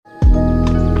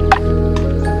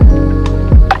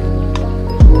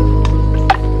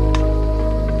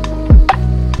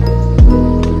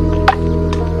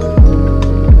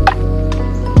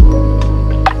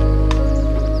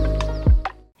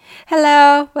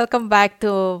Welcome back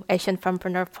to Asian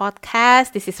Entrepreneur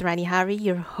Podcast. This is Rani Hari,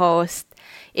 your host.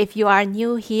 If you are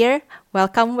new here,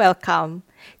 welcome, welcome.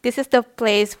 This is the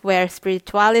place where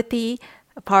spirituality,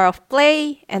 power of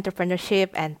play, entrepreneurship,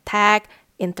 and tech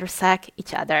intersect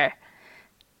each other.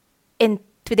 In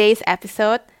today's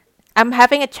episode, I'm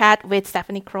having a chat with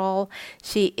Stephanie Kroll.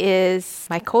 She is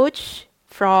my coach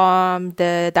from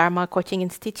the Dharma Coaching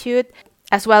Institute,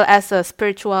 as well as a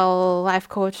spiritual life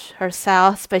coach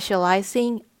herself,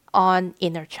 specializing on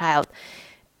inner child.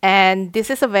 And this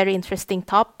is a very interesting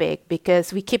topic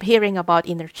because we keep hearing about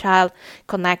inner child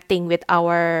connecting with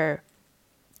our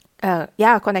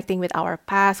connecting with our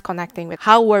past, connecting with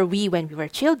how were we when we were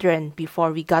children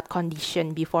before we got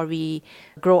conditioned, before we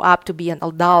grow up to be an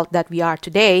adult that we are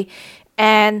today,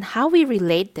 and how we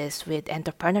relate this with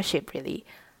entrepreneurship really.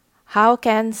 How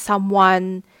can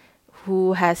someone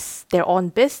who has their own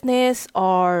business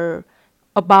or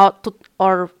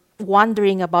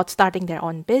wondering about starting their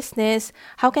own business,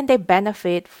 how can they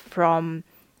benefit from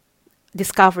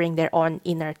discovering their own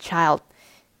inner child?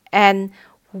 And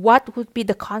what would be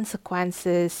the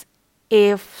consequences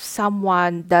if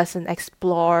someone doesn't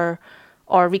explore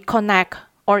or reconnect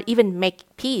or even make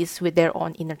peace with their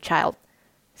own inner child?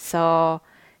 So,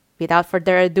 without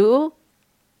further ado,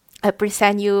 I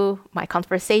present you my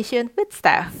conversation with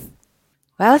Steph.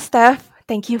 Well, Steph,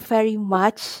 thank you very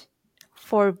much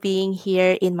for being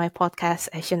here in my podcast,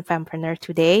 Asian Fempreneur,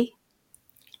 today.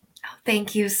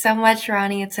 Thank you so much,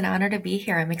 Ronnie. It's an honor to be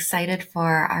here. I'm excited for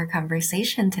our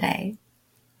conversation today.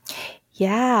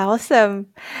 Yeah, awesome.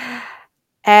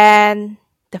 And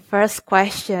the first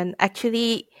question,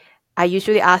 actually, I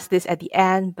usually ask this at the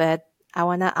end, but I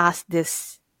want to ask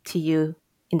this to you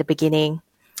in the beginning.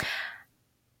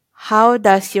 How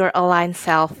does your aligned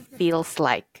self feels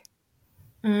like?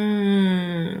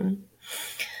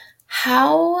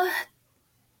 How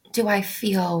do I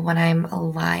feel when I'm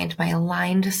aligned? My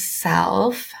aligned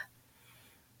self.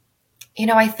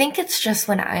 I think it's just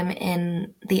when I'm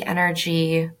in the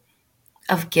energy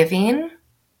of giving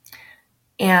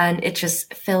and it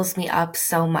just fills me up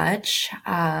so much.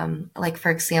 Like, for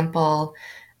example,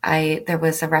 there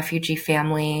was a refugee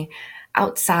family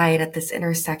outside at this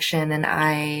intersection and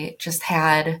I just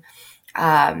had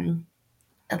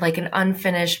like an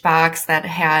unfinished box that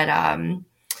had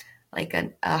like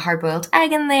a hard boiled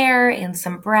egg in there and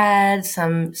some bread,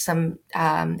 some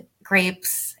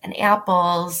grapes and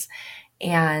apples,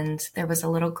 and there was a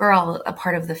little girl, a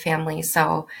part of the family.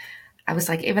 So I was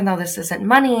like, even though this isn't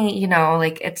money,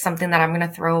 like it's something that I'm going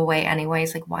to throw away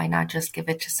anyways. Like, why not just give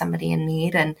it to somebody in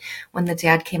need? And when the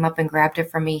dad came up and grabbed it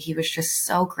from me, he was just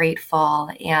so grateful.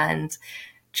 And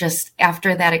just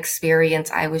after that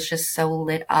experience, I was just so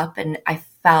lit up and I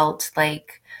felt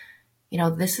like,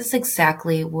 this is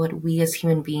exactly what we as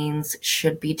human beings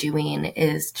should be doing,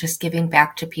 is just giving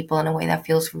back to people in a way that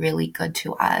feels really good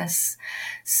to us.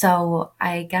 So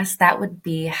I guess that would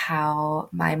be how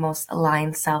my most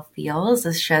aligned self feels,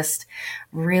 is just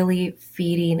really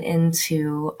feeding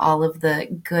into all of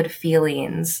the good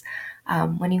feelings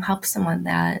when you help someone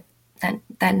that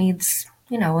needs,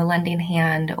 a lending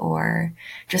hand or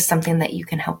just something that you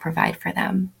can help provide for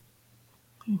them.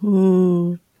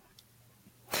 Hmm.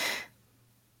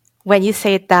 When you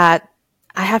say that,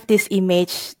 I have this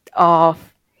image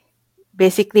of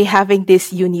basically having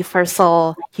this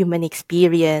universal human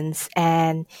experience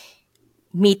and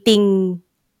meeting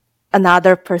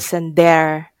another person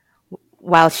there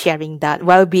while sharing that,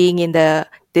 while being in the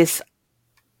this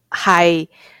high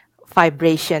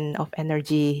vibration of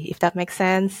energy, if that makes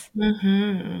sense.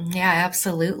 Yeah,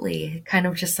 absolutely. Kind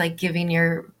of just like giving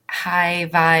your high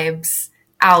vibes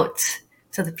out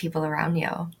to the people around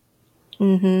you.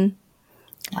 Mm-hmm.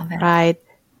 Love it. Right.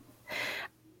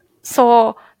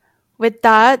 So with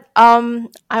that,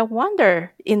 I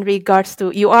wonder in regards to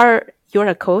you're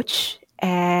a coach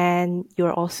and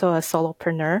you're also a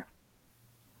solopreneur.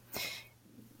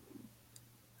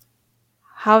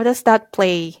 How does that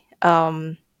play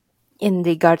in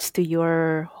regards to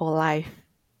your whole life,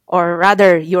 or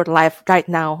rather your life right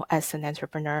now as an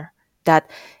entrepreneur?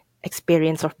 That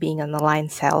experience of being an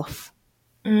aligned self.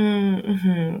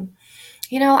 hmm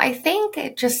I think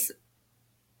it just,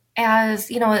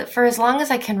 for as long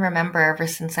as I can remember, ever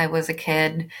since I was a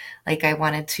kid, like I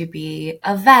wanted to be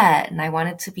a vet and I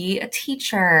wanted to be a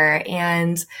teacher.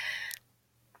 And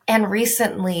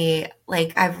recently,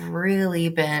 like I've really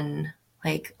been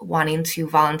like wanting to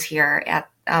volunteer at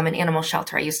an animal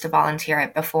shelter. I used to volunteer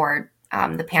at before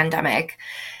the pandemic.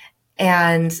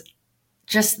 And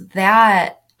just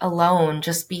that alone,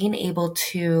 just being able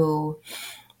to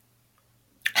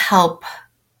help,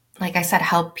 like I said,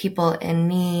 help people in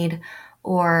need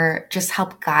or just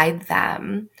help guide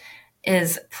them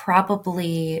is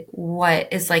probably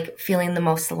what is like feeling the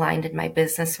most aligned in my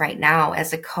business right now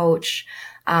as a coach.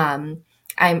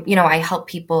 I help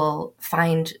people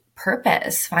find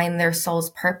purpose, find their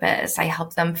soul's purpose. I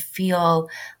help them feel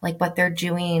like what they're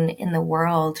doing in the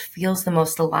world feels the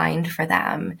most aligned for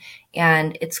them.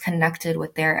 And it's connected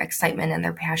with their excitement and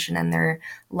their passion and their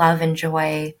love and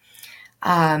joy.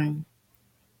 Um,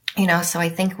 so I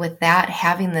think with that,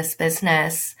 having this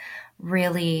business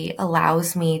really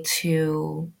allows me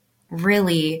to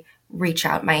really reach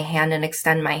out my hand and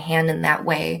extend my hand in that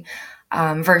way,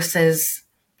 versus,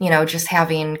 just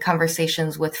having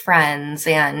conversations with friends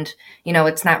and,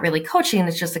 it's not really coaching,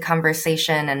 it's just a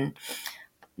conversation, and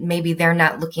maybe they're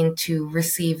not looking to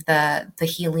receive the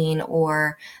healing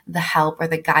or the help or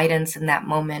the guidance in that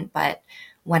moment. But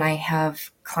when I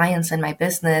have clients in my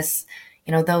business,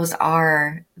 those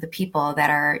are the people that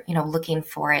are, looking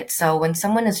for it. So when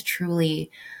someone is truly,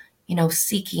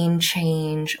 seeking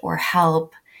change or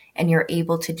help, and you're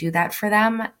able to do that for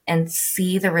them and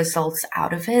see the results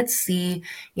out of it, see,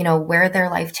 where their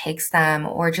life takes them,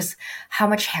 or just how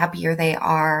much happier they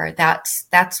are,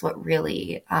 that's what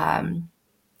really,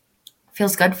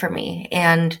 feels good for me.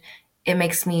 And it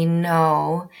makes me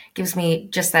gives me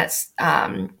just that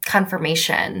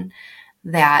confirmation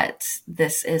that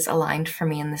this is aligned for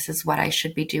me and this is what I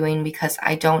should be doing, because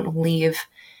I don't leave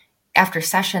after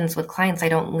sessions with clients, I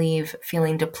don't leave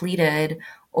feeling depleted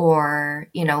or,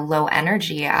 low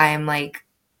energy. I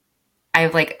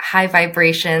have like high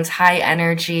vibrations, high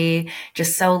energy,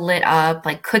 just so lit up,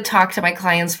 like could talk to my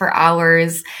clients for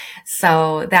hours.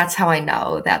 So that's how I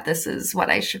know that this is what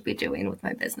I should be doing with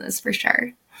my business for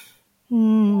sure.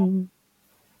 Hmm.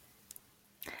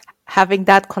 Having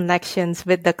that connections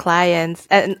with the clients,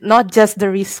 and not just the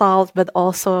result, but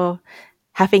also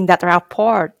having that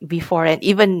rapport before. And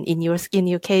even in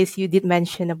your case, you did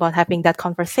mention about having that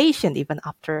conversation even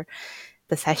after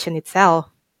the session itself.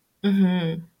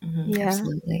 Yeah.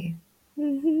 Absolutely.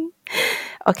 hmm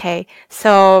Okay.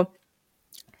 So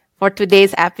for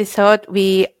today's episode,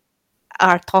 we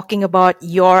are talking about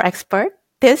your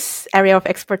this area of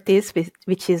expertise,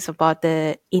 which is about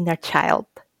the inner child.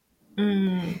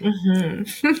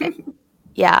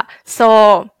 Yeah.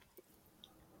 So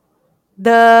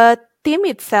the theme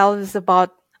itself is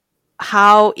about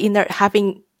how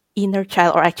having inner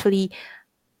child, or actually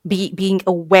being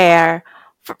aware.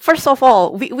 First of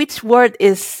all, which word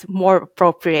is more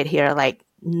appropriate here? Like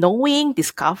knowing,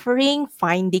 discovering,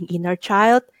 finding inner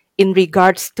child in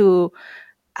regards to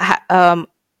ha- um,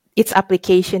 its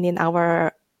application in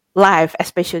our life,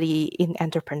 especially in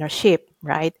entrepreneurship,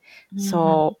 right?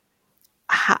 So,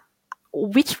 ha-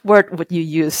 which word would you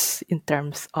use in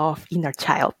terms of inner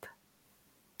child?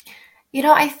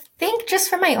 I think just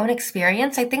from my own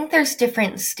experience, I think there's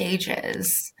different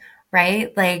stages,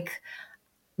 right? Like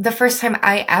the first time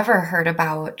I ever heard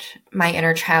about my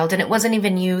inner child, and it wasn't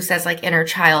even used as like inner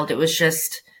child, it was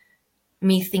just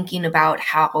me thinking about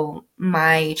how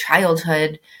my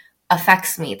childhood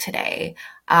affects me today.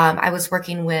 I was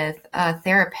working with a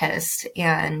therapist,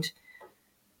 and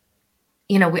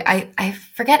I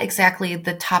forget exactly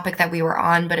the topic that we were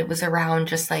on, but it was around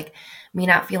just like me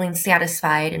not feeling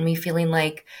satisfied and me feeling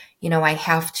like, I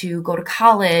have to go to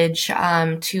college,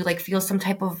 to like feel some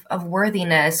type of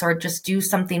worthiness or just do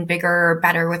something bigger or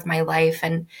better with my life.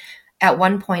 And at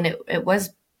one point it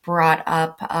was brought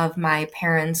up of my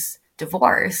parents'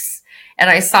 divorce. And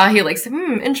I saw he like said,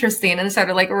 interesting. And I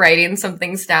started like writing some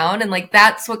things down. And like,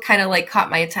 that's what kind of like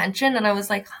caught my attention. And I was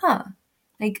like,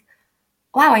 like,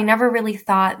 wow, I never really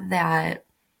thought that,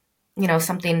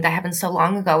 something that happened so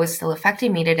long ago is still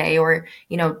affecting me today, or,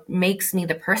 makes me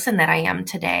the person that I am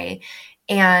today.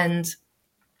 And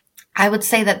I would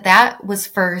say that that was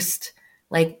first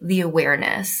like the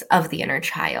awareness of the inner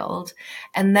child.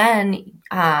 And then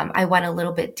I went a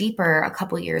little bit deeper a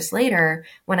couple years later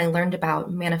when I learned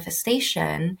about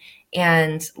manifestation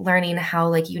and learning how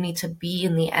like you need to be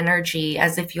in the energy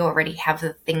as if you already have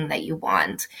the thing that you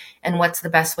want. And what's the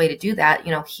best way to do that?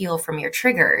 Heal from your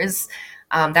triggers.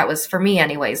 That was for me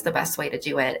anyways, the best way to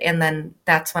do it. And then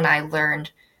that's when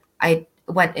I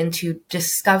went into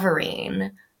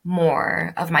discovering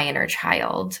more of my inner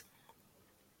child.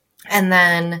 And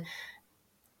then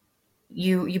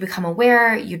you become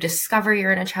aware, you discover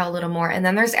your inner child a little more, and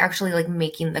then there's actually like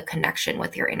making the connection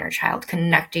with your inner child,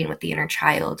 connecting with the inner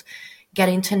child,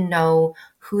 getting to know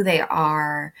who they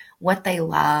are, what they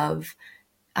love,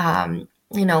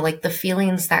 like the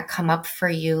feelings that come up for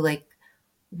you, like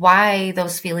why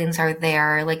those feelings are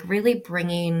there, like really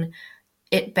bringing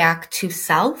it back to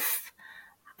self,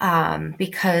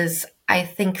 because I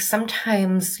think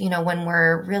sometimes, when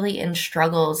we're really in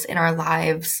struggles in our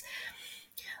lives,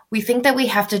 we think that we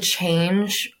have to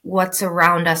change what's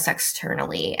around us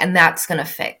externally, and that's going to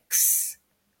fix,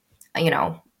 you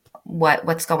know,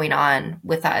 what's going on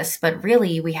with us. But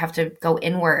really, we have to go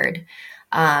inward,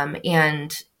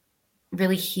 and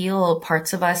really heal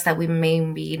parts of us that we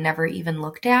maybe never even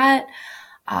looked at.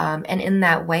 And in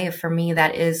that way, for me,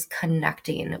 that is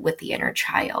connecting with the inner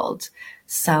child.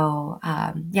 So,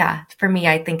 yeah, for me,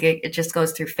 I think it just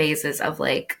goes through phases of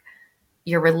like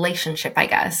your relationship, I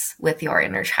guess, with your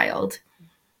inner child.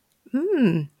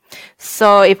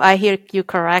 So if I hear you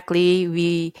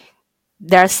correctly,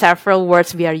 there are several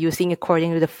words we are using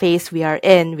according to the phase we are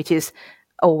in, which is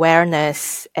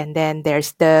awareness, and then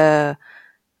there's the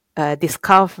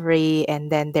discovery,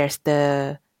 and then there's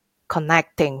the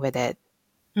connecting with it.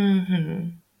 Mm-hmm.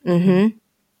 Mm-hmm. Mm-hmm.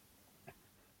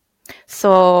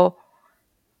 So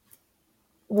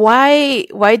why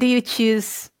do you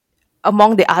choose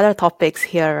among the other topics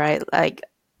here, right? Like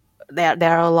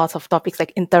there are lots of topics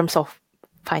like in terms of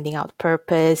finding out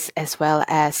purpose as well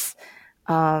as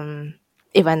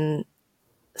even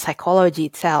psychology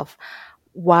itself.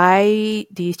 Why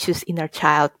do you choose inner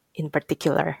child in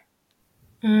particular?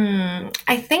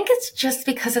 I think it's just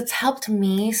because it's helped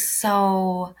me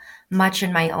so much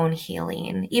in my own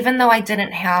healing. Even though I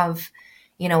didn't have,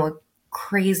 a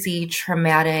crazy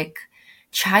traumatic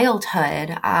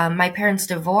childhood, my parents'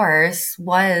 divorce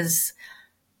was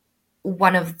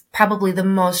one of probably the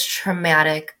most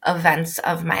traumatic events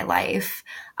of my life.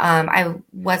 I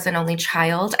was an only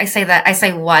child. I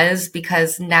say was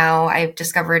because now I've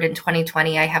discovered in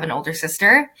 2020 I have an older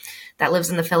sister that lives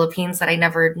in the Philippines that I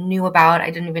never knew about.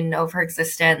 I didn't even know of her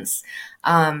existence.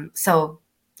 So,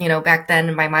 back then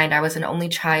in my mind, I was an only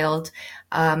child.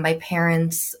 My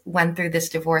parents went through this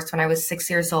divorce when I was 6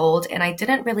 years old, and I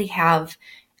didn't really have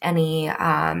any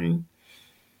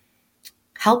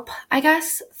help, I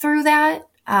guess, through that.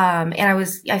 And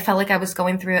I felt like I was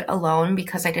going through it alone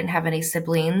because I didn't have any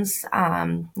siblings,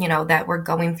 that were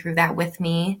going through that with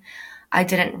me. I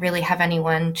didn't really have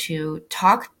anyone to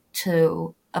talk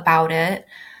to about it.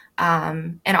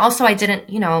 And also I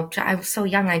didn't, I was so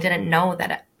young, I didn't know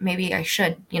that maybe I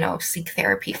should, seek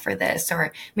therapy for this,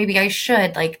 or maybe I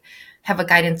should like have a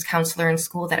guidance counselor in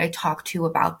school that I talk to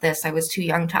about this. I was too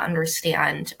young to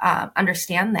understand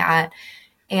that.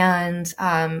 And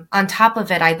on top of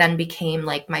it, I then became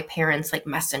like my parents' like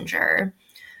messenger.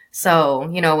 So,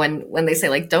 when they say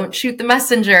like don't shoot the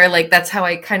messenger, like that's how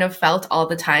I kind of felt all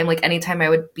the time. Like anytime I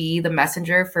would be the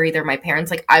messenger for either my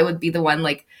parents, like I would be the one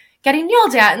like getting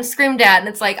yelled at and screamed at. And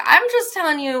it's like, I'm just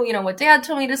telling you, what dad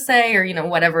told me to say, or,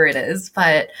 whatever it is.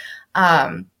 But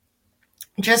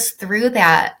just through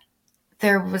that,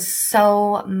 there was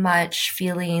so much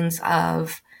feelings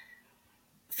of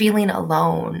feeling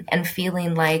alone and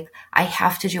feeling like I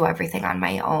have to do everything on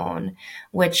my own,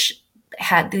 which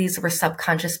these were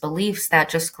subconscious beliefs that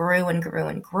just grew and grew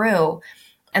and grew.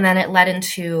 And then it led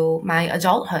into my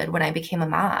adulthood when I became a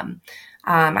mom.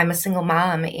 I'm a single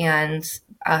mom, and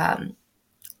I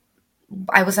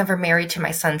was never married to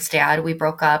my son's dad. We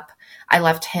broke up. I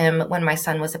left him when my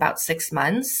son was about 6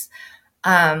 months,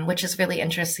 which is really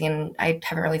interesting. I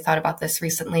haven't really thought about this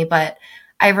recently, but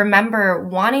I remember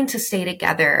wanting to stay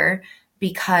together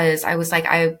because I was like,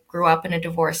 I grew up in a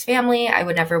divorced family. I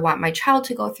would never want my child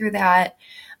to go through that.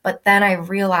 But then I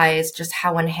realized just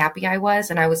how unhappy I was.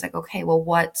 And I was like, okay, well,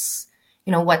 what's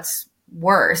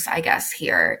worse, I guess,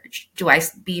 here? Do I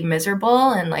be miserable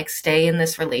and like stay in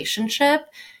this relationship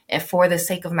if for the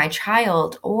sake of my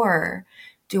child, or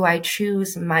do I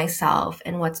choose myself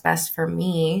and what's best for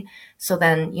me? So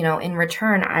then, in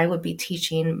return, I would be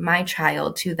teaching my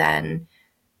child to then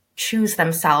choose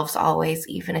themselves always,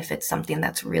 even if it's something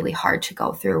that's really hard to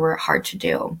go through or hard to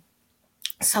do.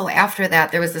 So after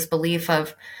that, there was this belief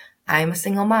of, I'm a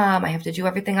single mom. I have to do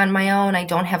everything on my own. I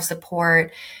don't have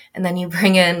support. And then you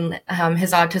bring in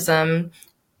his autism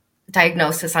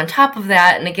diagnosis on top of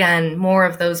that. And again, more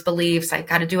of those beliefs. I've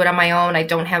got to do it on my own. I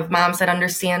don't have moms that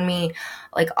understand me,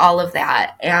 like all of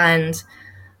that. And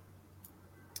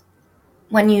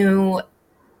when you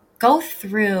go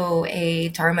through a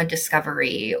Dharma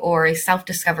discovery or a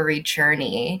self-discovery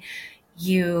journey,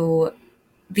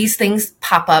 these things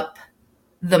pop up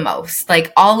the most.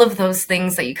 Like all of those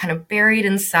things that you kind of buried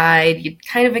inside, you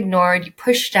kind of ignored, you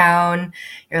pushed down.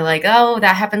 You're like, oh,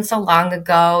 that happened so long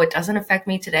ago. It doesn't affect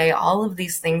me today. All of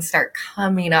these things start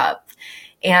coming up.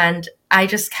 And I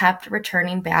just kept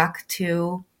returning back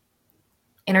to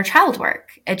inner child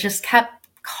work. It just kept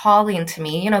calling to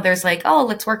me. There's like, oh,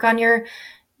 let's work on your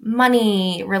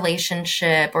money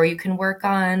relationship, or you can work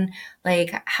on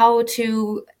like how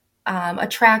to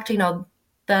attract,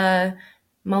 the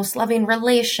most loving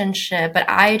relationship. But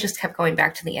I just kept going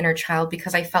back to the inner child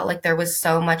because I felt like there was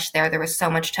so much there. There was so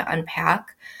much to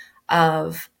unpack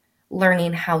of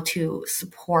learning how to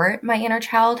support my inner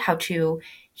child, how to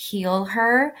heal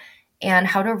her, and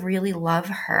how to really love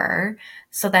her.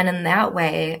 So then in that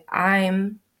way,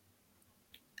 I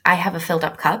have a filled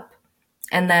up cup,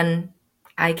 and then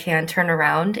I can turn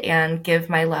around and give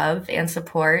my love and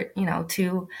support,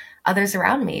 to others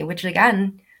around me, which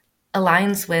again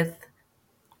aligns with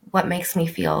what makes me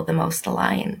feel the most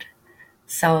aligned.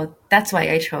 So that's why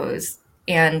I chose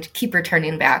and keep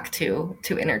returning back to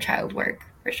inner child work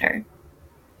for sure.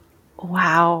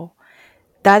 Wow.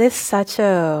 That is such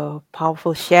a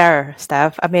powerful share,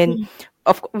 Steph. I mean,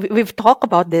 we've talked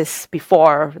about this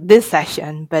before this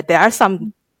session, but there are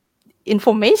some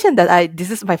information that this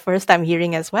is my first time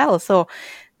hearing as well. So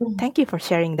Mhm. thank you for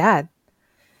sharing that.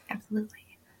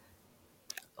 Absolutely.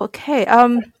 Okay.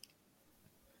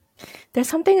 There's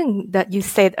something that you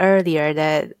said earlier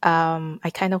that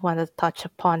I kind of want to touch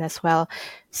upon as well.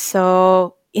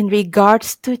 So in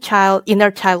regards to inner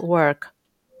child work,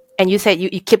 and you said you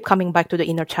keep coming back to the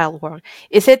inner child work.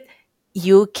 Is it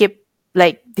you keep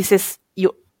like this is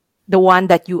you the one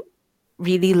that you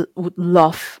really would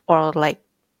love or like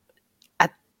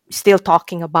at, still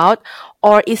talking about,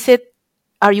 or is it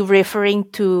are you referring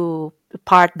to the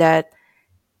part that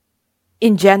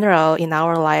in general in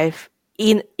our life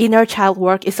in inner child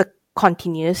work is a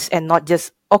continuous and not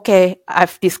just okay,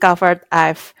 I've discovered,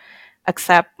 I've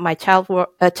accept my child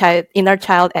inner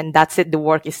child, and that's it, the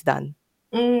work is done.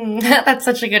 That's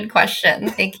such a good question.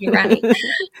 Thank you, Ronnie.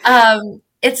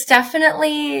 It's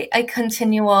definitely a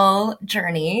continual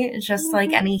journey, just like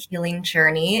Mhm. any healing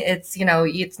journey.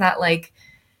 It's not like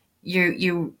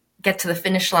you get to the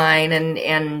finish line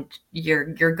and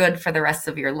you're good for the rest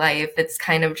of your life. It's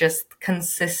kind of just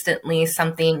consistently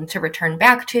something to return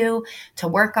back to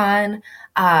work on.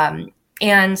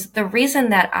 And the reason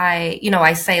that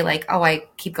I say like, oh, I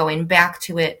keep going back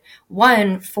to it,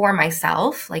 one, for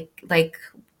myself, like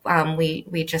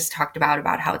we just talked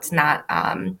about how it's not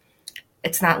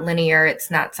linear. It's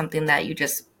not something that you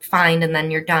just find and then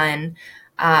you're done.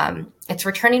 It's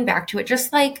returning back to it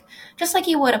just like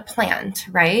you would a plant,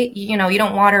 right? You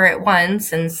don't water it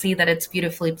once and see that it's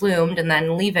beautifully bloomed and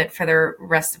then leave it for the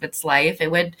rest of its life.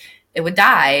 It would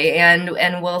die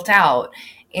and wilt out.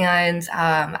 And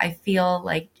I feel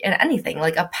like in anything,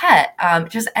 like a pet,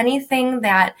 just anything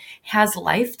that has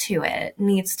life to it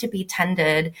needs to be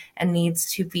tended and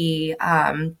needs to be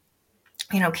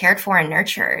cared for and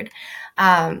nurtured.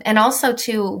 And also,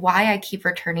 to why I keep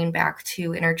returning back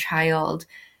to inner child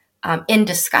in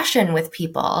discussion with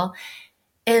people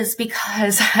is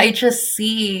because I just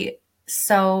see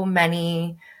so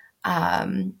many,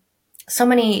 um, so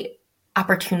many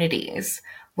opportunities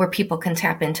where people can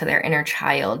tap into their inner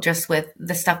child just with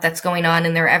the stuff that's going on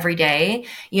in their everyday.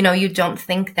 You don't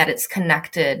think that it's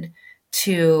connected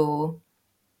to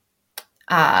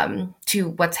to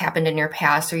what's happened in your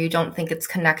past, or you don't think it's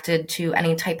connected to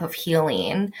any type of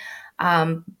healing.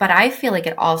 But I feel like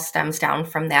it all stems down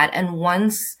from that. And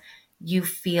once you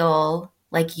feel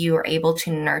like you are able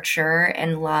to nurture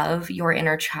and love your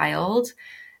inner child,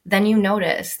 then you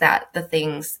notice that the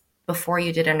things before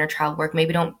you did inner child work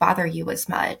maybe don't bother you as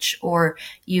much, or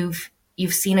you've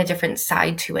seen a different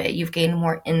side to it. You've gained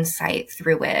more insight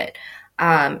through it.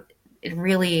 It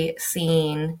really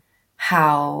seeing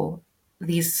how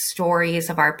these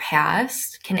stories of our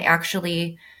past can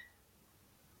actually,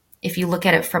 if you look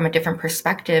at it from a different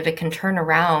perspective, it can turn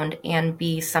around and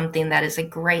be something that is a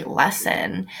great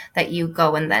lesson that you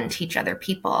go and then teach other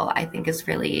people. I think is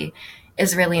really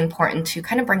important to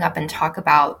kind of bring up and talk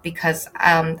about, because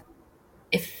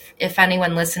if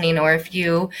anyone listening, or if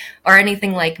you or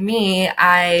anything like me,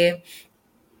 I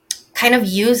kind of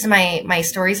use my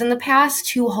stories in the past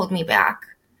to hold me back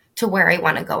to where I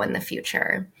want to go in the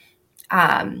future.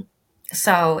 Um,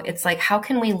 so it's like, how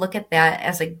can we look at that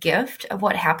as a gift of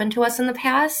what happened to us in the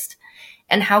past?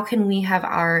 And how can we have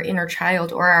our inner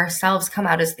child or ourselves come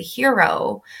out as the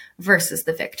hero versus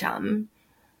the victim?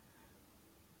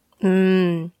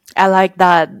 I like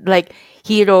that, like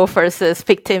hero versus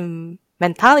victim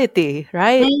mentality,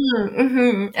 right?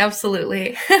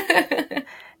 Absolutely.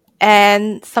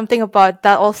 And something about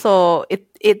that also,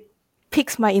 it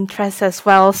piques my interest as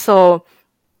well. So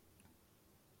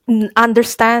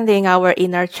understanding our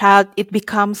inner child, it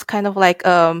becomes kind of like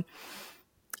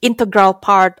integral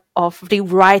part of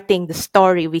rewriting the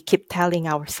story we keep telling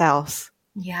ourselves.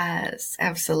 Yes,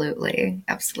 absolutely.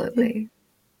 Absolutely.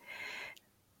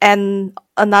 And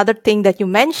another thing that you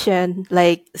mentioned,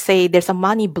 like say there's a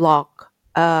money block.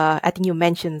 I think you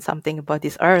mentioned something about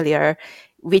this earlier,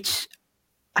 which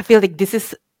I feel like this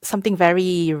is something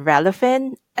very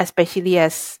relevant, especially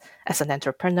as an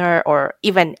entrepreneur or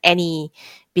even any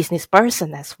business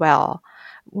person as well.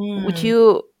 Would Mm.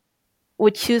 you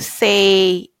would you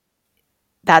say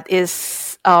that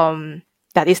is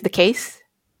the case?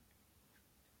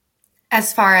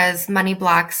 As far as money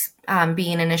blocks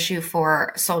being an issue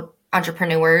for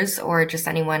entrepreneurs or just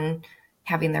anyone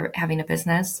having a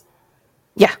business.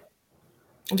 Yeah.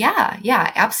 Yeah,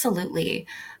 yeah, absolutely.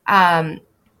 And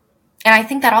I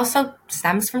think that also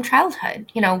stems from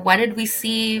childhood. What did we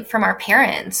see from our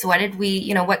parents? What did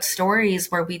we, what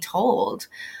stories were we told?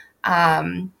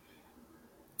 Um,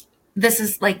 this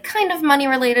is like kind of money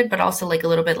related, but also like a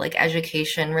little bit like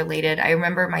education related. I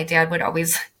remember my dad would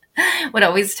always would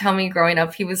always tell me growing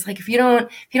up, he was like, if you don't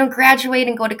graduate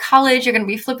and go to college, you're gonna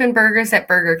be flipping burgers at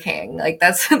Burger King. Like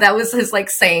that was his like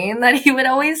saying that he would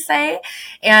always say.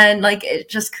 And like it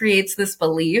just creates this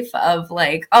belief of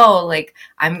like, oh, like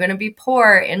I'm gonna be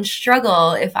poor and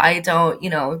struggle if I don't,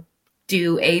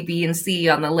 do A, B, and C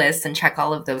on the list and check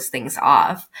all of those things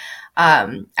off.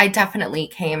 I definitely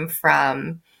came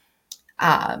from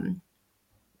um,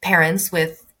 parents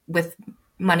with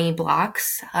money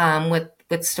blocks,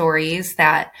 with stories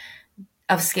that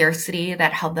of scarcity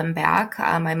that held them back.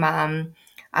 My mom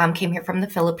came here from the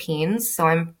Philippines, so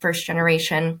I'm first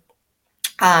generation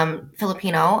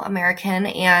Filipino American,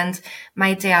 and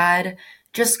my dad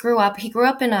just grew up. He grew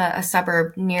up in a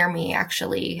suburb near me,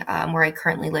 actually, where I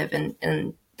currently live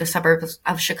in the suburbs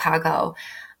of Chicago.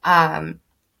 Um,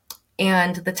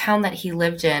 and the town that he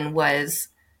lived in was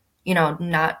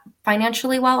not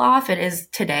financially well off. It is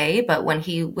today, but when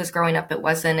he was growing up, it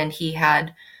wasn't. And he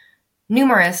had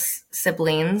numerous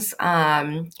siblings.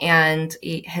 And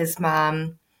his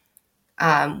mom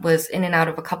was in and out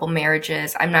of a couple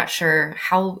marriages. I'm not sure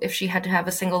if she had to have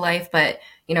a single life, but,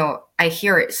 I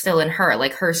hear it still in her.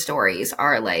 Like her stories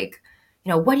are like,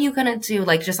 what are you going to do?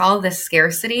 Like just all of this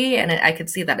scarcity. And I could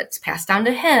see that it's passed down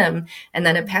to him and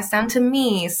then it passed down to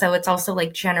me. So it's also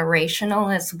like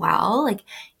generational as well. Like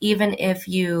even if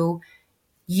you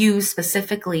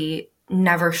specifically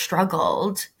never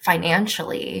struggled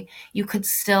financially, you could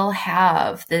still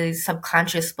have the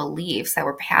subconscious beliefs that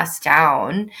were passed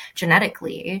down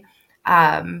genetically,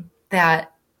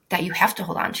 that you have to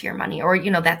hold on to your money, or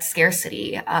that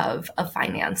scarcity of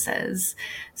finances.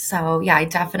 So yeah, I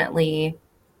definitely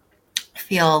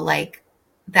feel like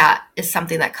that is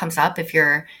something that comes up if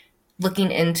you're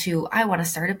looking into, I want to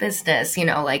start a business,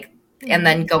 like, and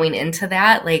then going into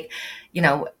that, like,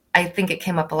 I think it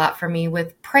came up a lot for me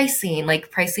with pricing,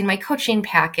 like pricing my coaching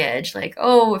package, like,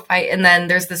 oh, and then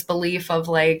there's this belief of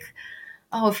like,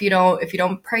 oh, if you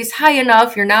don't price high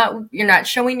enough, you're not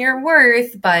showing your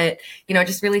worth. But,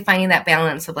 just really finding that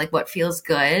balance of like what feels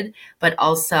good, but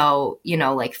also,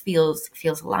 like feels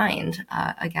aligned.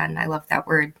 Again, I love that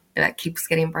word that keeps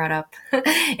getting brought up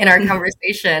in our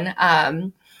conversation.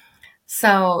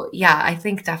 So yeah, I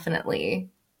think definitely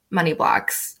money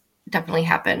blocks definitely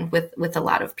happen with a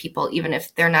lot of people, even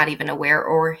if they're not even aware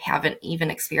or haven't even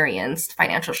experienced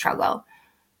financial struggle.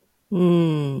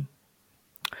 Mm.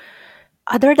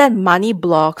 Other than money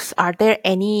blocks, are there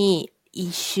any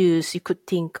issues you could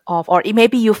think of, or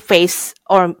maybe you face,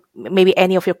 or maybe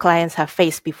any of your clients have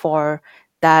faced before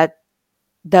that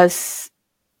does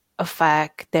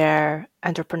affect their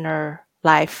entrepreneur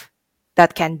life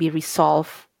that can be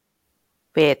resolved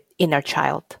with inner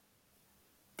child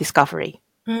discovery?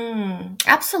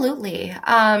 Absolutely.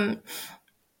 I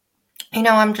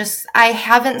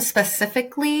haven't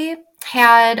specifically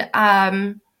had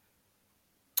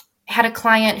a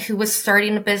client who was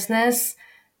starting a business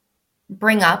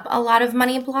bring up a lot of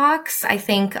money blocks. I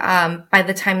think by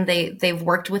the time they've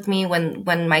worked with me,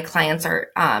 when my clients are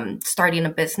starting a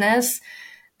business,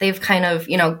 they've kind of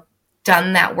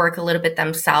done that work a little bit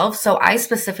themselves. So I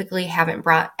specifically haven't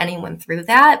brought anyone through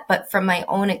that, but from my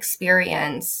own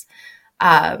experience,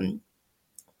 um,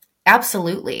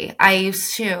 absolutely. I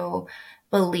used to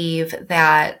believe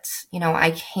that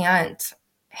I can't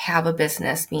have a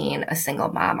business being a single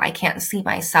mom. I can't see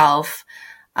myself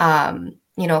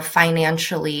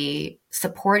financially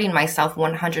supporting myself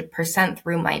 100%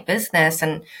 through my business.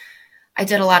 And I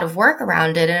did a lot of work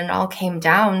around it, and it all came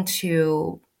down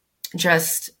to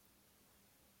just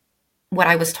what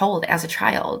I was told as a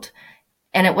child.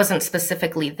 And it wasn't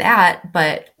specifically that,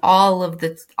 but all of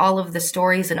the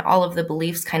stories and all of the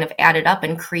beliefs kind of added up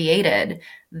and created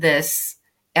this.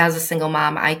 As a single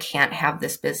mom, I can't have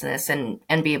this business and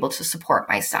be able to support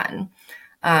my son.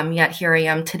 Yet here I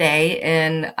am today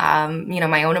in,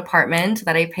 my own apartment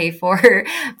that I pay for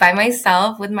by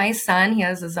myself with my son. He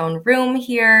has his own room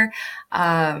here.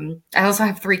 I also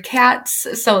have 3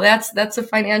 cats, so that's a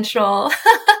financial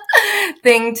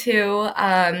thing too.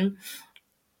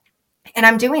 And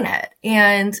I'm doing it.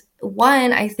 And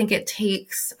one, I think it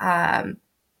takes,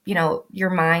 your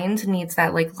mind needs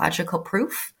that like logical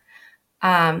proof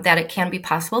that it can be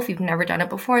possible. If you've never done it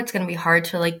before, it's going to be hard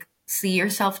to like see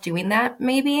yourself doing that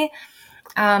maybe.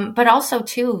 But also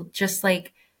too, just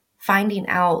like finding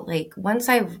out like once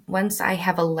I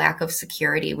have a lack of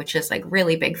security, which is like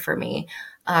really big for me,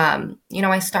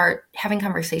 I start having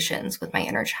conversations with my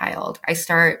inner child. I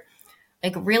start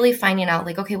like really finding out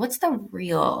like, okay, what's the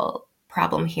real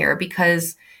problem here?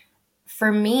 Because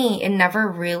for me, it never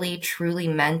really truly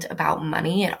meant about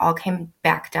money. It all came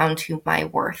back down to my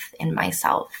worth in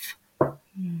myself.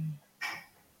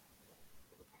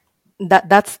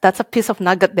 That's a piece of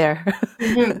nugget there.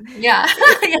 Yeah. Yeah,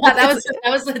 it's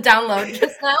that was the download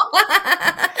just now.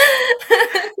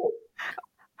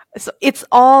 it's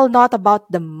all not about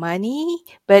the money,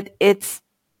 but it's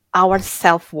our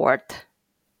self-worth.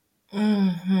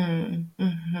 Yeah,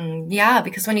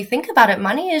 because when you think about it,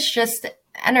 money is just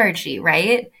energy,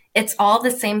 right? It's all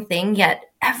the same thing, yet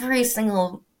every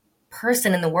single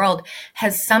person in the world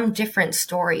has some different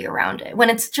story around it when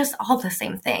it's just all the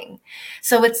same thing.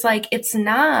 So it's like, it's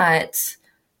not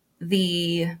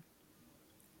the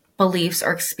beliefs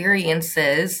or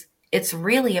experiences. It's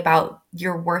really about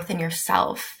your worth in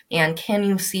yourself. And can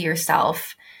you see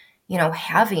yourself,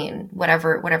 having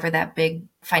whatever that big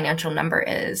financial number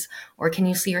is, or can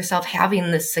you see yourself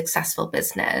having this successful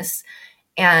business?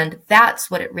 And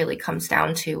that's what it really comes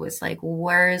down to is like,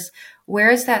 where's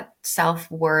that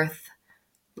self-worth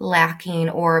lacking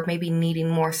or maybe needing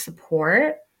more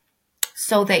support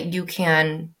so that you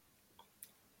can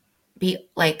be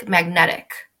like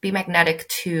be magnetic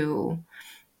to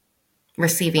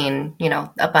receiving,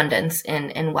 abundance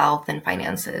in wealth and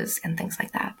finances and things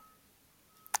like that.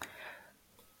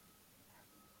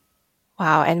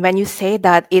 Wow. And when you say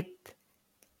that, it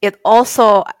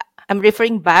also, I'm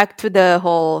referring back to the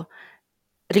whole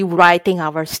rewriting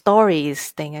our stories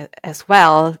thing as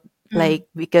well. Mm, Like,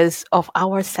 because of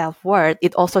our self-worth,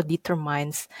 it also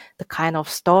determines the kind of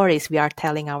stories we are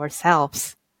telling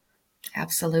ourselves.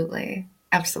 absolutely.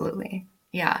 Absolutely.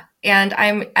 Yeah. And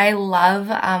I love,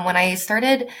 when I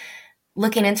started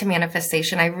looking into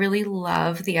manifestation, I really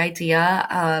love the idea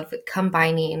of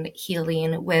combining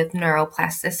healing with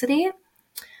neuroplasticity.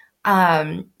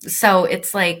 So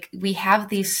it's like we have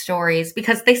these stories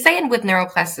because they say with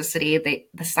neuroplasticity,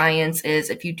 the science is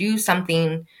if you do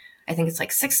something, I think it's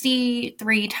like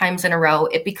 63 times in a row,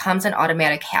 it becomes an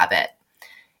automatic habit.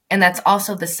 And that's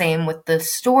also the same with the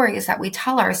stories that we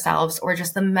tell ourselves or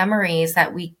just the memories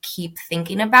that we keep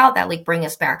thinking about that like bring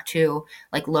us back to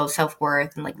like low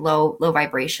self-worth and like low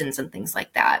vibrations and things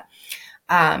like that.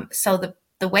 So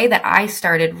the way that I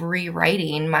started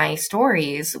rewriting my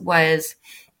stories was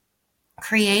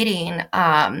creating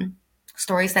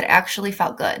stories that actually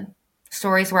felt good,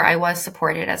 stories where I was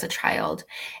supported as a child,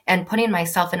 and putting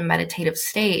myself in a meditative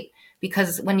state.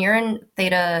 Because when you're in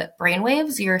theta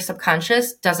brainwaves, your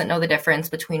subconscious doesn't know the difference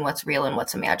between what's real and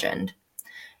what's imagined.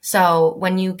 So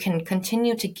when you can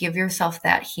continue to give yourself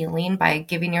that healing by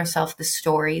giving yourself the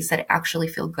stories that actually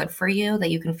feel good for you, that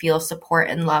you can feel support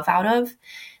and love out of,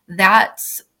 that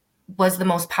was the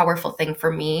most powerful thing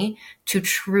for me to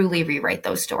truly rewrite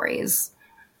those stories.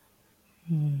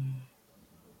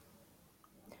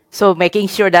 So making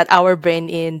sure that our brain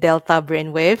in delta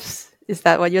brain waves, is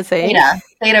that what you're saying?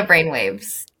 Theta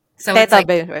brainwaves. So it's Theta like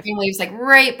brain wave. brainwaves like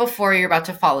right before you're about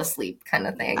to fall asleep kind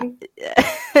of thing.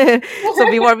 So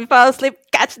before we fall asleep,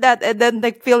 catch that and then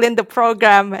like fill in the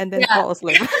program and then Yeah. fall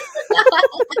asleep.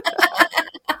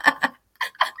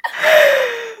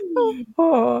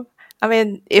 Oh, I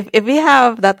mean, if we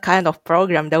have that kind of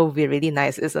program, that would be really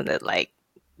nice, isn't it? Like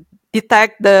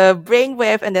detect the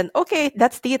brainwave and then okay,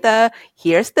 that's theta.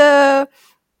 Here's the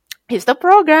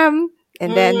program,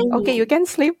 and then okay, you Mhm. can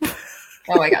sleep.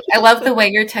 Oh my gosh. I love the way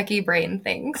your techie brain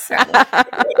thinks, Riley.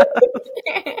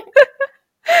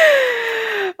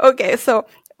 Okay, so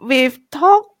we've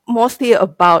talked mostly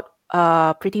about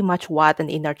pretty much what an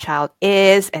inner child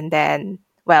is, and then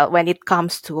well, when it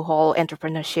comes to whole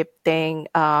entrepreneurship thing,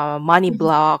 money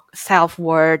block, self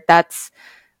worth, that's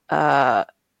uh,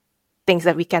 things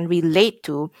that we can relate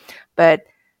to. But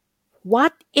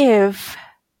what if,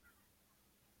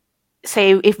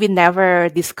 say, if we never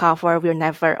discover, we're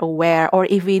never aware, or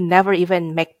if we never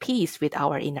even make peace with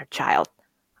our inner child?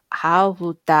 How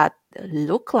would that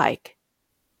look like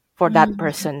for that Mm.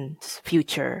 person's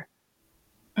future?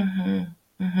 Hmm.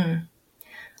 Hmm.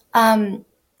 Um,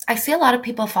 I see a lot of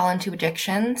people fall into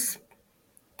addictions,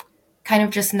 kind of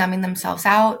just numbing themselves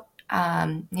out.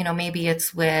 Maybe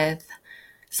it's with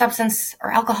substance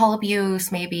or alcohol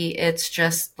abuse. Maybe it's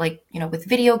just like, with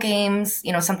video games,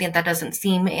 something that doesn't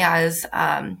seem as,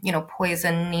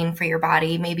 poisoning for your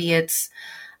body. Maybe it's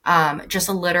just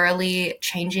literally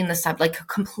changing the like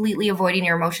completely avoiding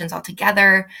your emotions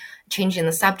altogether, changing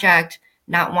the subject,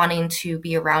 not wanting to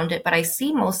be around it. But I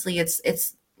see mostly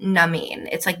it's numbing.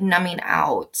 It's like numbing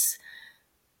out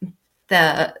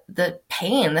the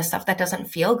pain, the stuff that doesn't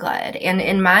feel good. And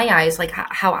in my eyes, like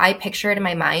how I picture it in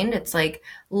my mind, it's like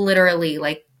literally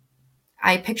like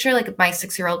I picture like my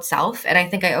 6-year old self. And I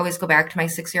think I always go back to my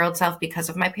 6-year old self because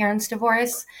of my parents'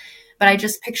 divorce. But I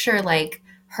just picture like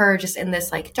her just in this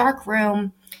like dark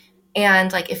room.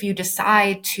 And like if you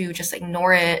decide to just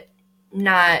ignore it,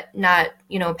 not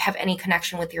have any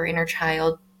connection with your inner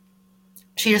child,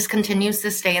 she just continues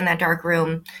to stay in that dark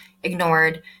room,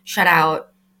 ignored, shut out,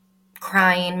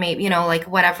 crying, maybe, like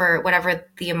whatever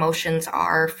the emotions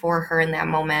are for her in that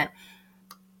moment.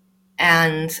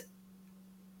 And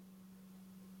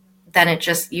then it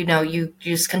just, you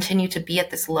just continue to be at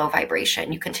this low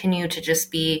vibration. You continue to just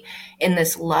be in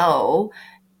this low,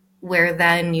 where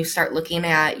then you start looking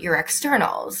at your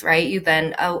externals, right? You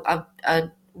then,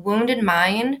 a wounded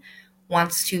mind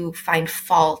wants to find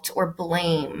fault or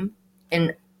blame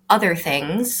in other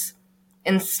things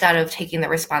instead of taking the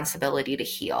responsibility to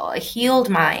heal. A healed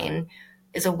mind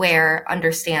is aware,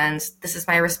 understands this is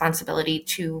my responsibility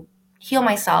to heal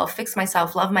myself, fix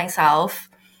myself, love myself,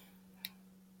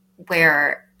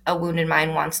 where a wounded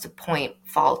mind wants to point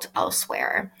fault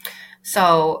elsewhere.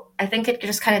 So I think it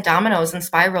just kind of dominoes and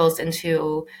spirals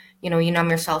into, you numb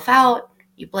yourself out,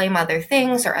 you blame other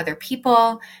things or other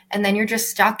people, and then you're just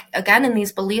stuck again in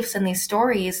these beliefs and these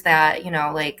stories that,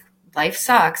 like life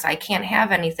sucks, I can't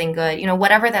have anything good,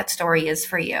 whatever that story is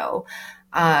for you.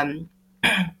 Um,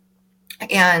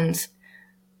 and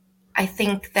I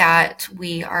think that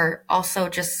we are also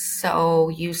just so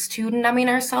used to numbing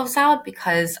ourselves out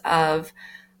because of,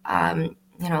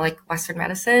 like Western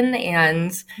medicine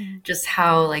and Mm. just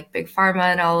how like big pharma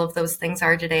and all of those things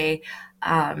are today.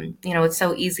 It's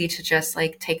so easy to just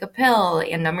like take a pill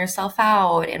and numb yourself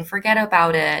out and forget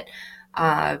about it.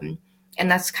 Um, and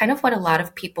that's kind of what a lot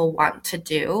of people want to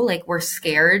do. Like we're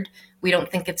scared. We don't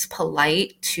think it's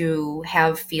polite to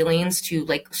have feelings, to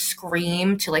like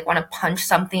scream, to like want to punch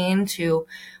something, to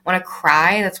want to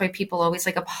cry. That's why people always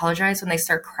like apologize when they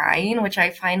start crying, which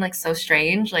I find like so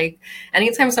strange. Like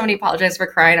anytime somebody apologizes for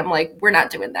crying, I'm like, we're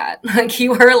not doing that. Like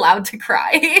you are allowed to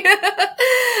cry.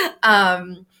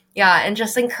 Yeah, and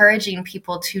just encouraging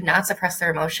people to not suppress their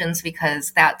emotions,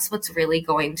 because that's what's really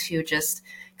going to just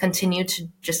continue to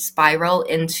just spiral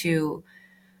into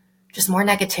just more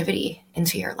negativity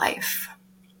into your life.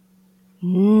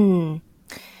 Mm.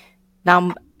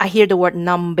 I hear the word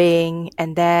numbing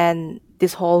and then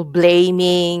this whole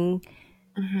blaming,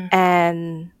 Mm-hmm.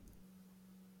 and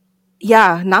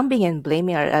yeah, numbing and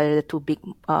blaming are the two big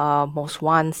most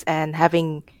ones, and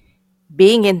having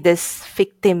being in this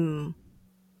victim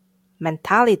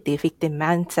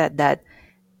mindset that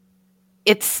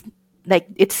it's like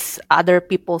it's other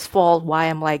people's fault why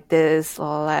I'm like this,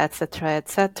 or etc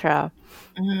etc.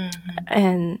 Mm-hmm.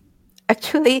 And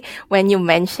actually, when you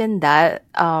mentioned that,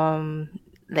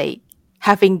 like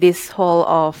having this whole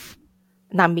of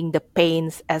numbing the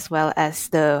pains as well as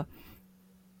the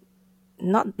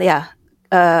not yeah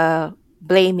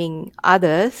blaming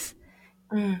others,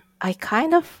 Mm-hmm. I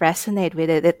kind of resonate with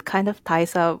it. It kind of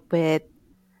ties up with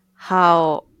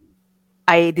how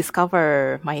I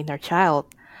discover my inner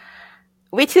child,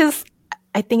 which is,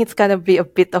 I think it's gonna be a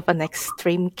bit of an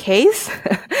extreme case.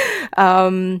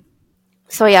 um,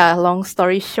 so yeah, long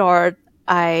story short,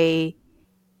 I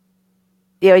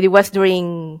it was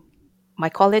during my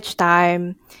college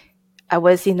time. I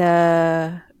was in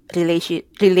a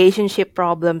relationship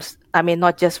problems. I mean,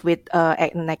 not just with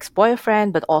an ex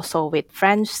boyfriend, but also with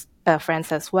friends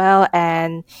as well,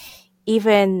 and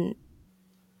even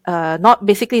not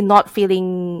basically not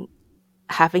feeling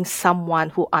having someone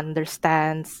who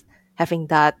understands, having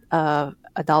that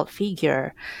adult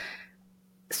figure.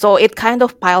 So it kind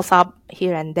of piles up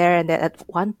here and there. And then at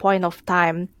one point of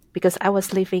time, because I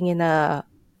was living in a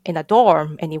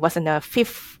dorm and it was in a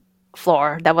fifth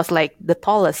floor, that was like the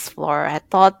tallest floor. I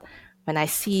thought when I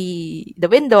see the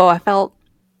window, I felt,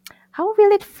 how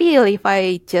will it feel if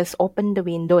I just open the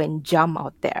window and jump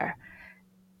out there?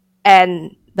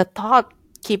 And the thought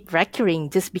keep recurring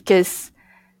just because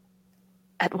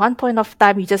at one point of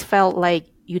time you just felt like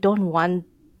you don't want,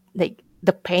 like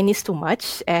the pain is too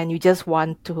much and you just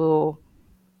want to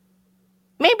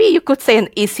maybe you could say an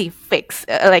easy fix,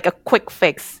 like a quick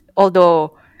fix.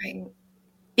 Although Right.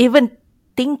 even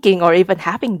thinking or even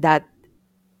having that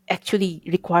actually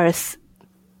requires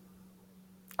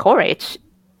courage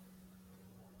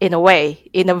in a way.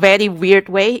 In a very weird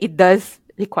way, it does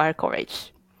require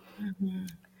courage. Mm-hmm.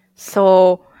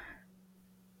 So,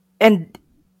 and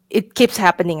it keeps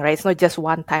happening, right? It's not just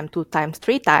one time, two times,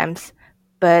 three times.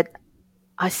 But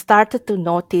I started to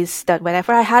notice that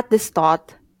whenever I had this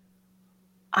thought,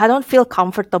 I don't feel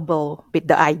comfortable with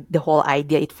the whole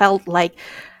idea. It felt like,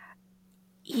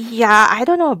 yeah, I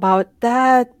don't know about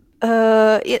that.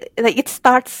 It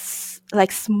starts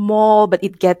like small, but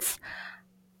it gets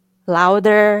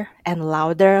louder and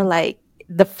louder. Like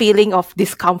the feeling of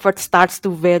discomfort starts to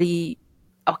very,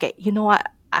 okay, you know what?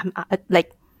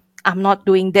 Like, I'm not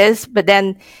doing this. But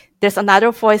then there's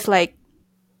another voice like,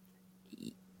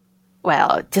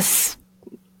 well, just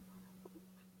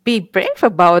be brave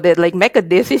about it. Like, make a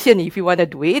decision. If you want to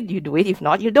do it, you do it. If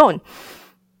not, you don't.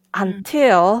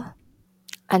 Until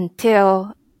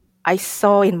until I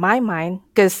saw in my mind,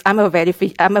 because I'm a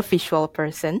visual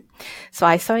person, so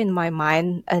I saw in my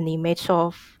mind an image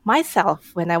of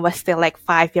myself when I was still like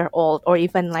 5 year old, or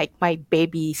even like my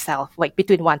baby self, like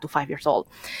between 1 to 5 years old,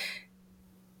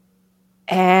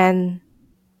 and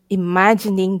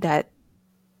imagining that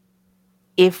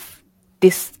if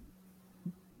this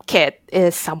kid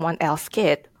is someone else's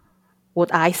kid,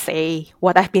 would I say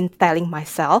what I've been telling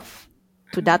myself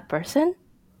to that person?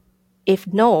 If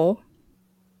no,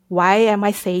 why am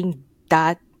I saying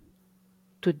that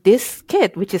to this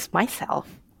kid, which is myself?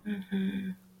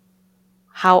 Mm-hmm.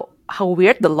 How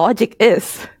weird the logic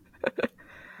is.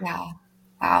 Yeah.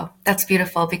 Wow. That's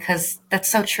beautiful because that's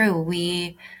so true.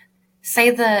 We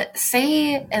say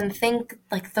and think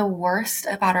like the worst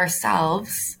about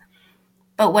ourselves,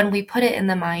 but when we put it in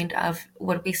the mind of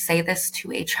would we say this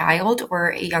to a child or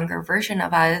a younger version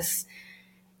of us,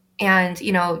 and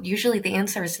usually the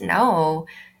answer is no.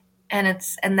 And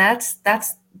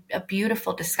that's a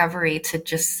beautiful discovery to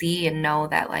just see and know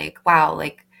that, like, wow,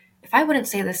 like if I wouldn't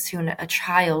say this to a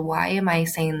child, why am I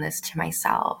saying this to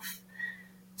myself?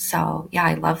 So yeah,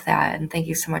 I love that, and thank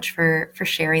you so much for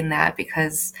sharing that,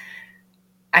 because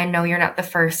I know you're not the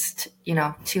first,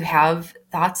 to have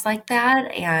thoughts like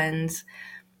that, and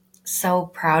so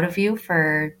proud of you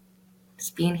for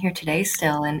just being here today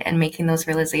still, and making those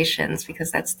realizations,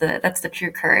 because that's the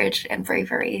true courage and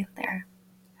bravery there.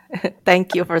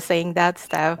 Thank you for saying that,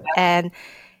 Steph. And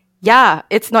yeah,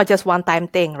 it's not just one time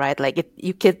thing, right? Like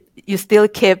you still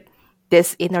keep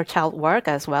this inner child work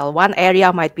as well. One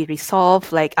area might be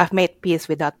resolved, like I've made peace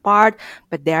with that part,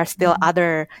 but there are still Mhm.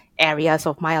 other areas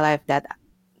of my life that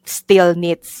still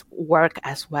needs work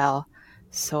as well.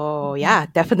 So yeah,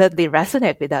 definitely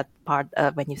resonate with that part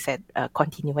when you said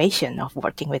continuation of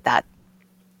working with that.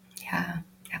 Yeah,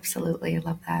 absolutely. I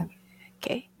love that.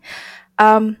 Okay.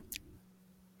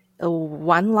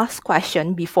 One last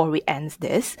question before we end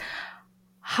this.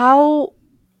 How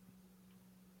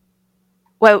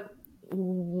well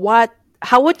what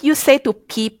how would you say to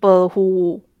people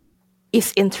who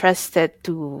is interested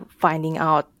to finding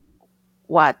out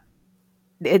what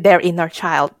their inner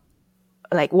child,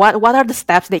 like what are the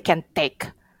steps they can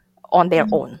take on their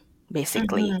own,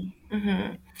 basically?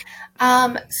 Hmm.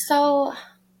 Hmm. So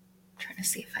trying to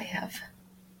see if I have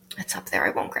it's up there.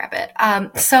 I won't grab it.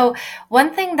 So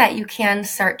one thing that you can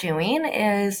start doing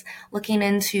is looking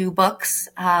into books,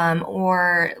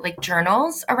 or like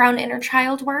journals around inner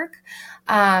child work.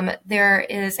 There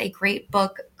is a great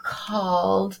book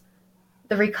called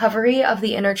The Recovery of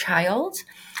the Inner Child,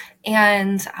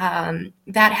 and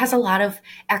that has a lot of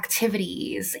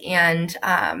activities and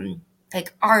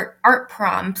like art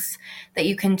prompts that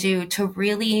you can do to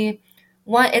really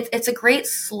it's a great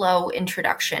slow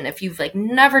introduction. If you've like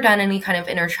never done any kind of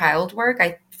inner child work,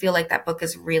 I feel like that book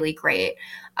is really great,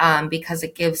 because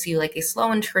it gives you like a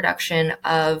slow introduction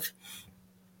of,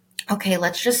 okay,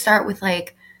 let's just start with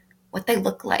like what they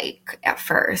look like at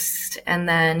first, and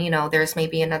then there's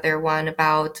maybe another one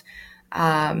about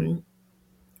um,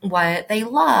 what they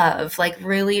love, like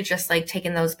really just like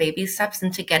taking those baby steps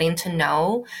into getting to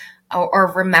know,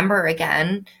 or remember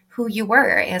again who you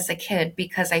were as a kid,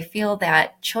 because I feel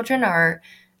that children are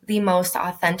the most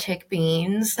authentic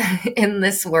beings in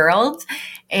this world.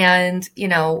 And,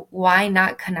 why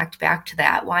not connect back to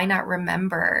that? Why not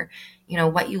remember,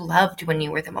 what you loved when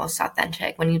you were the most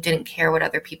authentic, when you didn't care what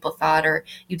other people thought, or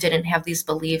you didn't have these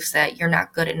beliefs that you're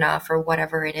not good enough or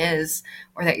whatever it is,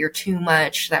 or that you're too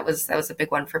much. That was a big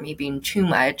one for me, being too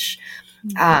much.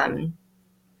 Um,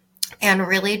 and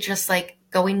really just like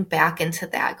going back into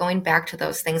that, going back to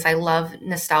those things. I love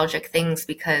nostalgic things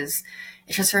because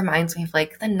it just reminds me of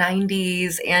like the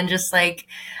 90s and just like,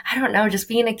 I don't know, just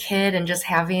being a kid and just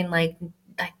having like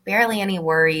barely any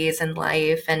worries in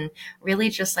life and really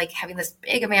just like having this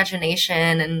big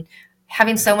imagination and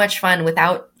having so much fun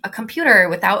without a computer,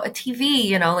 without a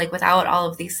TV, like without all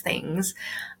of these things.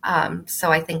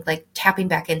 So I think like tapping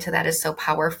back into that is so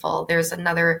powerful. There's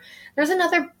another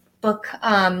book.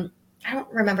 I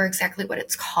don't remember exactly what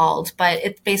it's called, but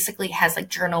it basically has like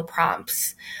journal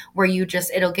prompts where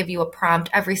it'll give you a prompt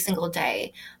every single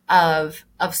day of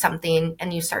something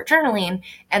and you start journaling,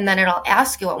 and then it'll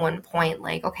ask you at one point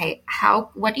like, okay,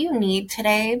 what do you need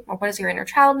today, or what does your inner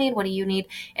child need, what do you need,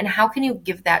 and how can you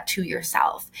give that to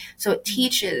yourself? So it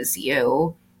teaches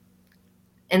you,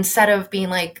 instead of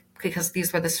being like, because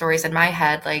these were the stories in my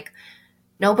head, like,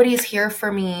 nobody's here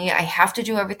for me, I have to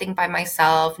do everything by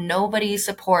myself, nobody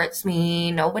supports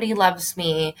me, nobody loves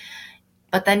me.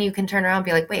 But then you can turn around and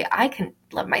be like, wait, I can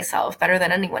love myself better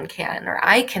than anyone can, or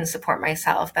I can support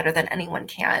myself better than anyone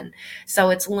can.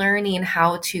 So it's learning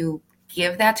how to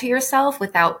give that to yourself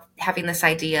without having this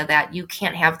idea that you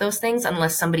can't have those things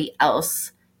unless somebody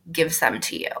else gives them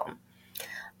to you.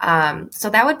 So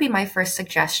that would be my first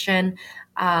suggestion.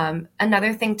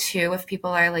 Another thing too, if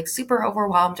people are like super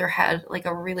overwhelmed or had like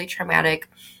a really traumatic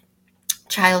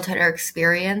childhood or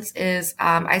experience, is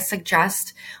I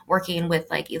suggest working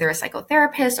with like either a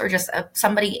psychotherapist or just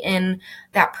somebody in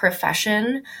that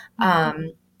profession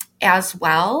as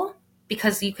well,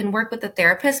 because you can work with a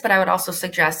therapist, but I would also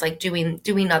suggest like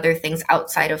doing other things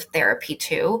outside of therapy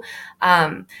too.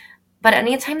 But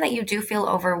anytime that you do feel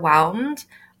overwhelmed,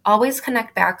 always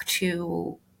connect back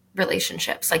to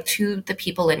relationships, like to the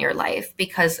people in your life,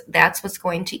 because that's what's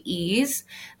going to ease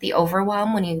the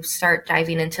overwhelm when you start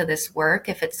diving into this work,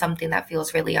 if it's something that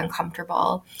feels really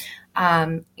uncomfortable.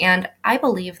 And I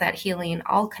believe that healing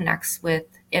all connects with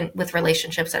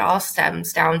relationships. It all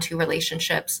stems down to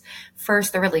relationships.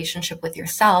 First, the relationship with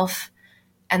yourself,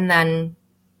 and then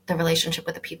the relationship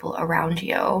with the people around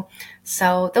you.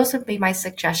 So those would be my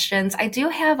suggestions. I do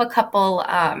have a couple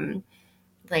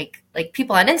like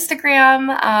people on Instagram,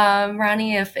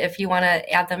 Ronnie, if you want to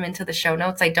add them into the show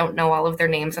notes. I don't know all of their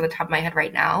names on the top of my head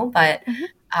right now, but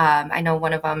I know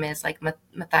one of them is like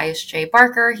Matthias J.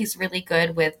 Barker. He's really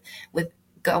good with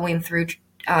going through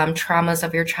traumas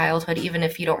of your childhood, even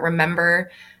if you don't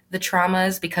remember the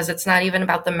traumas, because it's not even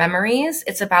about the memories.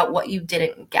 It's about what you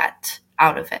didn't get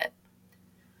out of it.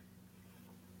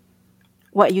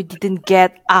 What you didn't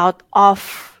get out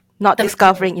of not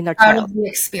discovering inner Out child. of the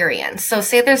experience. So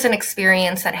say there's an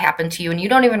experience that happened to you and you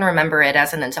don't even remember it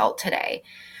as an adult today.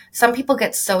 Some people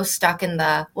get so stuck in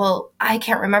well, I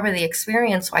can't remember the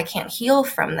experience, so I can't heal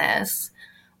from this.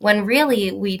 When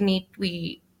really we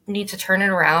need to turn it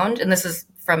around. And this is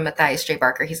from Matthias J.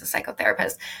 Barker. He's a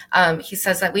psychotherapist. He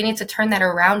says that we need to turn that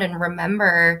around and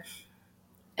remember,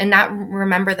 and not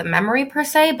remember the memory per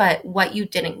se, but what you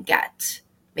didn't get.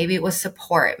 Maybe it was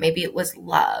support. Maybe it was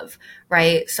love,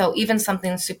 right? So even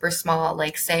something super small,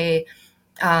 like say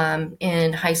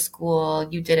in high school,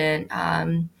 you didn't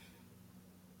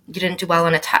do well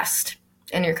on a test,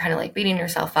 and you're kind of like beating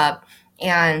yourself up,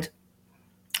 and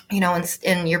and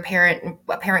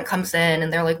a parent comes in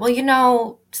and they're like,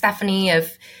 well, Stephanie,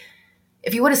 if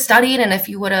you would have studied and if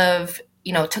you would have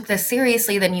took this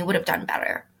seriously, then you would have done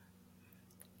better.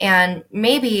 And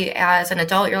maybe as an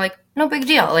adult, you're like, no big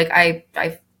deal. Like I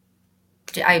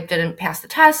didn't pass the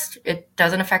test. It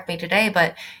doesn't affect me today.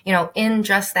 But, in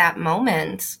just that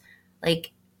moment,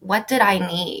 like, what did I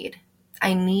need?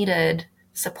 I needed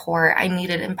support. I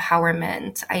needed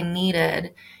empowerment. I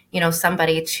needed,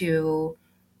 somebody to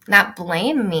not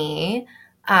blame me,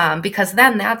 because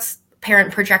then that's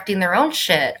parent projecting their own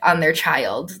shit on their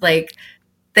child. Like,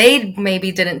 they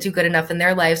maybe didn't do good enough in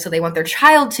their life, so they want their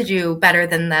child to do better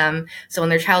than them. So when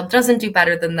their child doesn't do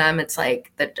better than them, it's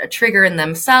like a trigger in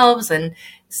themselves. And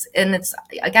it's,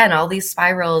 again, all these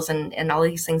spirals and all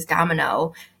these things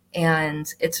domino. And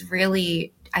it's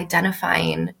really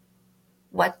identifying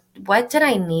what did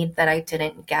I need that I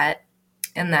didn't get,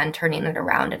 and then turning it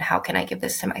around, and how can I give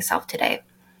this to myself today?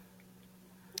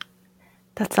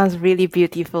 That sounds really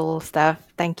beautiful, Steph.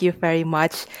 Thank you very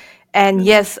much. And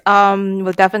yes,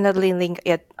 we'll definitely link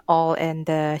it all in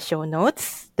the show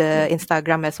notes, the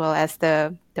Instagram as well as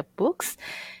the books.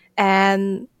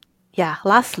 And yeah,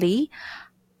 lastly,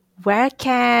 where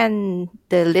can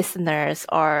the listeners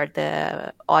or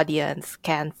the audience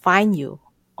can find you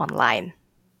online?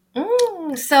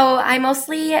 So I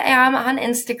mostly am on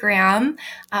Instagram.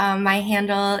 My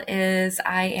handle is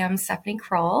I am Stephanie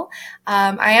Kroll.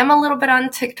 I am a little bit on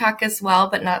TikTok as well,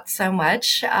 but not so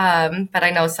much. But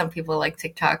I know some people like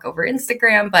TikTok over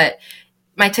Instagram, but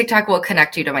my TikTok will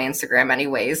connect you to my Instagram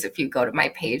anyways if you go to my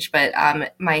page. But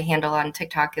my handle on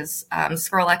TikTok is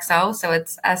ScrollXO, so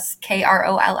it's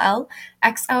SKROLLXO.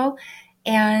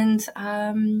 And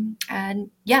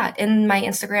yeah, in my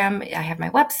Instagram, I have my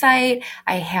website.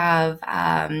 I have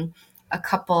a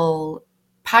couple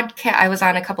podcast. I was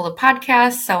on a couple of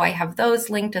podcasts, so I have those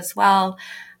linked as well.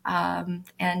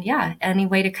 And yeah, any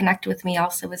way to connect with me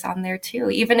also is on there too.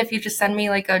 Even if you just send me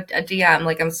like a DM,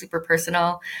 like I'm super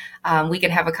personal. We can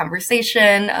have a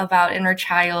conversation about inner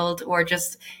child or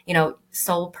just,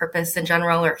 soul purpose in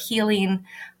general or healing.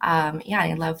 Yeah,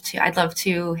 I'd love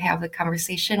to have a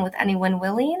conversation with anyone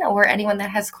willing or anyone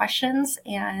that has questions.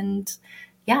 And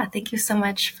yeah, thank you so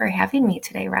much for having me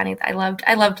today, Ronnie. I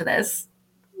loved this.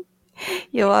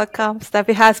 You're welcome, Steph.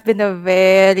 It has been a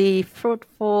very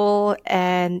fruitful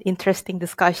and interesting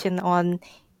discussion on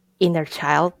inner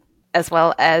child, as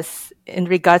well as in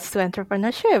regards to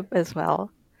entrepreneurship as well.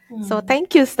 So Hmm,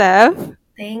 thank you, Steph.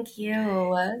 thank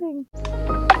you.